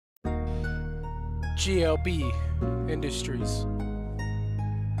GLB Industries.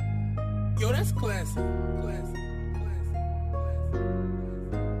 Yo, that's classic.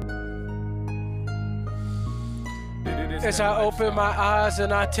 As I open my eyes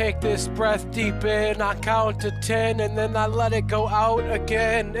and I take this breath deep in, I count to 10 and then I let it go out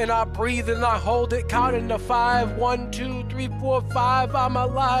again. And I breathe and I hold it, counting to 5. 1, 2, 3, 4, 5. I'm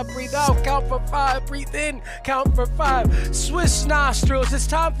alive. Breathe out, count for 5. Breathe in, count for 5. Swiss nostrils, it's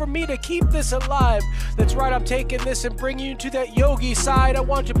time for me to keep this alive. That's right, I'm taking this and bringing you to that yogi side. I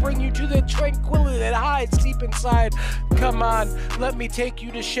want to bring you to the tranquility that hides deep inside. Come on, let me take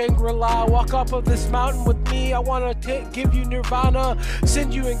you to Shangri-La. Walk up of this mountain with me. I want to give you nirvana,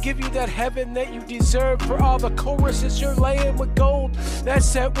 send you and give you that heaven that you deserve. For all the choruses you're laying with gold,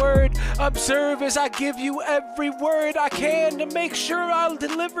 that's that word. Observe as I give you every word I can to make sure I'll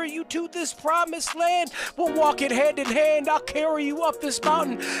deliver you to this promised land. We'll walk it hand in hand, I'll carry you up this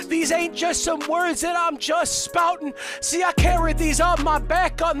mountain. These ain't just some words that I'm just spouting. See, I carry these on my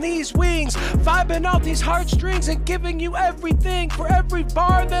back on these wings, vibing out these heartstrings and giving you everything. For every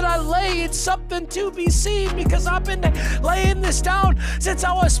bar that I lay, it's something to be seen, because I've been laying this down since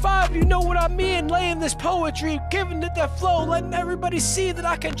I was 5, you know what I mean? Laying this poetry, giving it that flow, letting everybody see that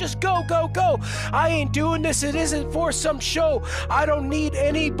I can just go, go, go. I ain't doing this, it isn't for some show. I don't need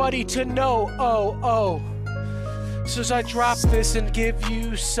anybody to know, oh. So as I drop this and give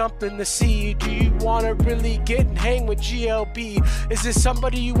you something to see, do you want to really get and hang with GLB? Is this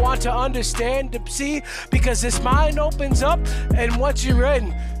somebody you want to understand, to see? Because this mind opens up, and once you're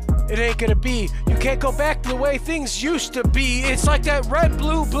in, it ain't gonna be. You can't go back to the way things used to be. It's like that red,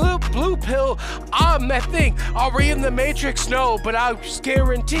 blue pill. I'm that thing. Are we in the Matrix? No, but I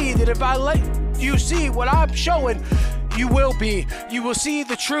guarantee that if I let you see what I'm showing, you will be. You will see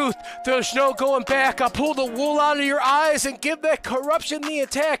the truth. There's no going back. I'll pull the wool out of your eyes and give that corruption the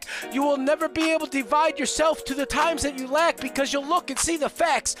attack. You will never be able to divide yourself to the times that you lack, because you'll look and see the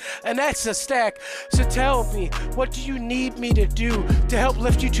facts, and that's a stack. So tell me, what do you need me to do to help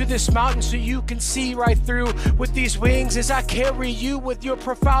lift you to this mountain so you can see right through with these wings as I carry you with your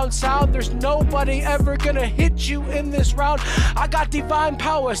profound sound? There's nobody ever gonna hit you in this round. I got divine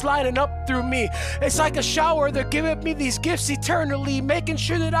powers lining up through me. It's like a shower. They're giving me these gifts eternally, making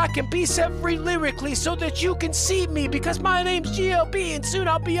sure that I can be set free lyrically so that you can see me, because my name's GLB and soon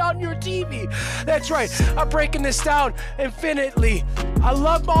I'll be on your TV. That's right, I'm breaking this down infinitely. I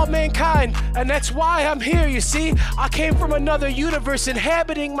love all mankind, and that's why I'm here, you see. I came from another universe,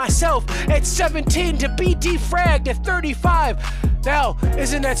 inhabiting myself at 17 to be defragged at 35. Now,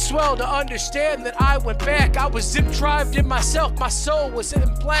 isn't that swell to understand that I went back? I was zip-drived in myself, my soul was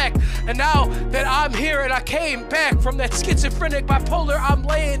in black. And now that I'm here and I came back from that schizophrenic bipolar, I'm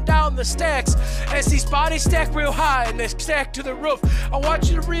laying down the stacks as these bodies stack real high and they stack to the roof. I want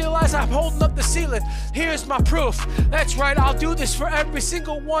you to realize I'm holding up the ceiling. Here's my proof. That's right, I'll do this for every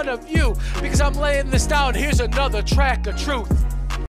single one of you, because I'm laying this down. Here's another track of truth.